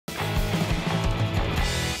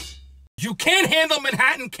You can't handle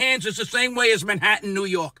Manhattan, Kansas the same way as Manhattan, New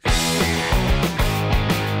York.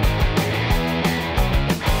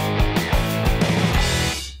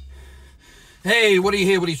 Hey, what do you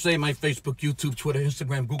hear? What do you say? My Facebook, YouTube, Twitter,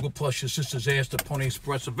 Instagram, Google+, your sister's ass, the Pony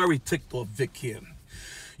Express. A very ticked off Vic here.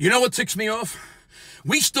 You know what ticks me off?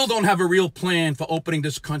 We still don't have a real plan for opening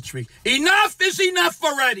this country. Enough is enough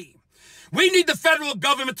already. We need the federal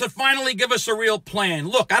government to finally give us a real plan.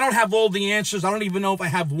 Look, I don't have all the answers. I don't even know if I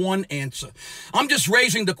have one answer. I'm just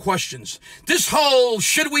raising the questions. This whole,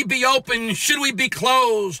 should we be open? Should we be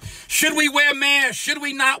closed? Should we wear masks? Should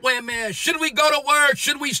we not wear masks? Should we go to work?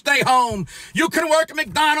 Should we stay home? You can work at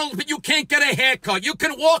McDonald's, but you can't get a haircut. You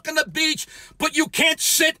can walk on the beach, but you can't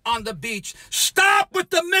sit on the beach. Stop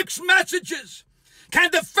with the mixed messages. Can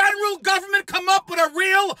the federal government come up with a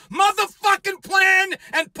real motherfucking plan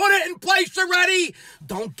and put it in place already?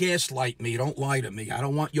 Don't gaslight me. Don't lie to me. I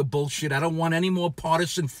don't want your bullshit. I don't want any more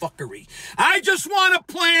partisan fuckery. I just want a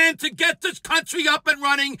plan to get this country up and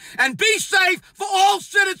running and be safe for all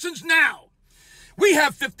citizens now. We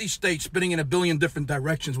have 50 states spinning in a billion different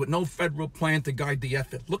directions with no federal plan to guide the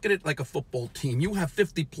effort. Look at it like a football team. You have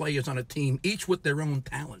 50 players on a team, each with their own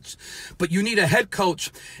talents. But you need a head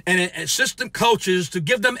coach and assistant coaches to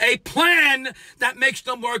give them a plan that makes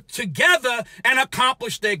them work together and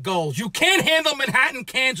accomplish their goals. You can't handle Manhattan,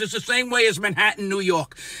 Kansas the same way as Manhattan, New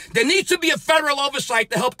York. There needs to be a federal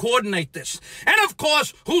oversight to help coordinate this. And of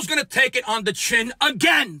course, who's going to take it on the chin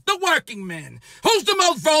again? The working man. Who's the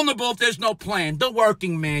most vulnerable if there's no plan? The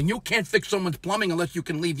working man. You can't fix someone's plumbing unless you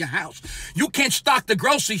can leave your house. You can't stock the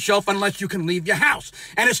grocery shelf unless you can leave your house.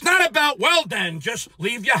 And it's not about, well then, just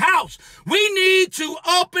leave your house. We need to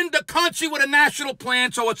open the country with a national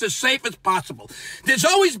plan so it's as safe as possible. There's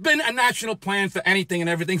always been a national plan for anything and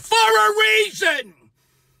everything for a reason.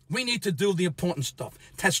 We need to do the important stuff.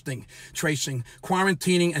 Testing, tracing,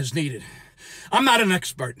 quarantining as needed. I'm not an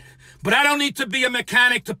expert, but I don't need to be a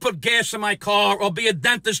mechanic to put gas in my car or be a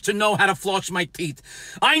dentist to know how to floss my teeth.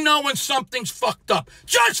 I know when something's fucked up.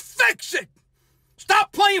 Just fix it!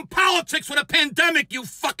 Stop playing politics with a pandemic, you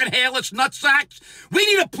fucking hairless nutsacks. We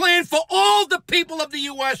need a plan for all the people of the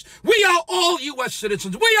U.S. We are all U.S.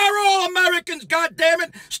 citizens. We are all Americans,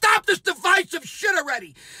 goddammit. Stop this divisive shit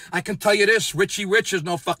already. I can tell you this, Richie Rich has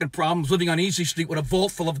no fucking problems living on Easy Street with a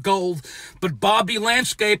vault full of gold. But Bobby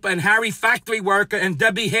Landscaper and Harry Factory Worker and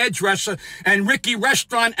Debbie Hairdresser and Ricky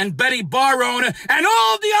Restaurant and Betty Bar Owner and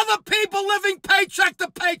all the other people living paycheck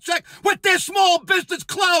to paycheck with their small business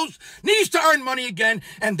closed needs to earn money again,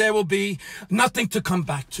 and there will be nothing to come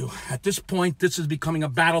back to. At this point, this is becoming a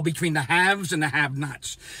battle between the haves and the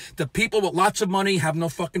have-nots. The people with lots of money have no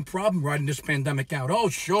fucking problem riding this pandemic out. Oh,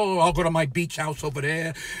 sure, I'll go to my beach house over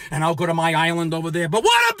there, and I'll go to my island over there. But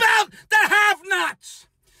what about the have-nots?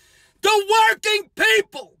 The working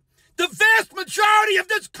people, the vast majority of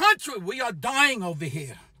this country. We are dying over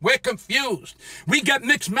here. We're confused. We get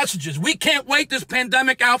mixed messages. We can't wait this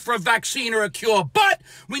pandemic out for a vaccine or a cure, but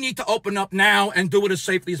we need to open up now and do it as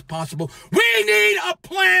safely as possible. We need a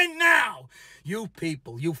plan now. You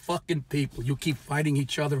people, you fucking people, you keep fighting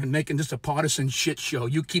each other and making this a partisan shit show.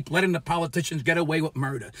 You keep letting the politicians get away with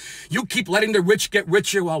murder. You keep letting the rich get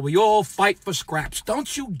richer while we all fight for scraps.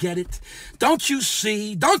 Don't you get it? Don't you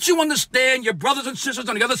see? Don't you understand? Your brothers and sisters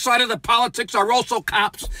on the other side of the politics are also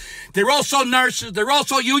cops. They're also nurses. They're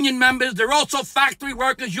also union members. They're also factory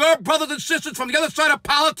workers. Your brothers and sisters from the other side of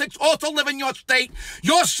politics also live in your state,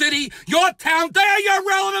 your city, your town. They are your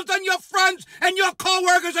relatives and your friends and your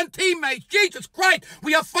co-workers and teammates. Jesus Christ,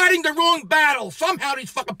 we are fighting the wrong battle. Somehow these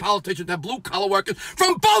fucking politicians have blue-collar workers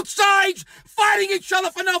from both sides fighting each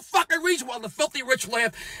other for no fucking reason while the filthy rich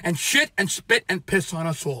laugh and shit and spit and piss on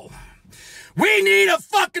us all. We need a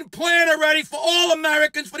fucking plan already for all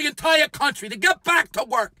Americans, for the entire country, to get back to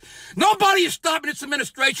work. Nobody is stopping this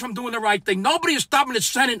administration from doing the right thing. Nobody is stopping the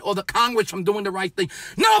Senate or the Congress from doing the right thing.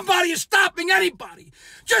 Nobody is stopping anybody.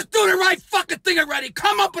 Just do the right fucking thing already.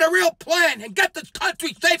 Come up with a real plan and get this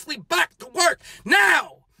country safely back to work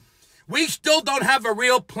now. We still don't have a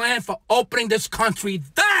real plan for opening this country.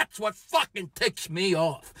 That's what fucking ticks me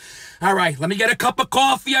off. All right, let me get a cup of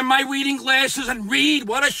coffee and my reading glasses and read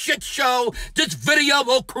what a shit show this video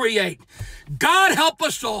will create. God help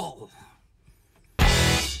us all.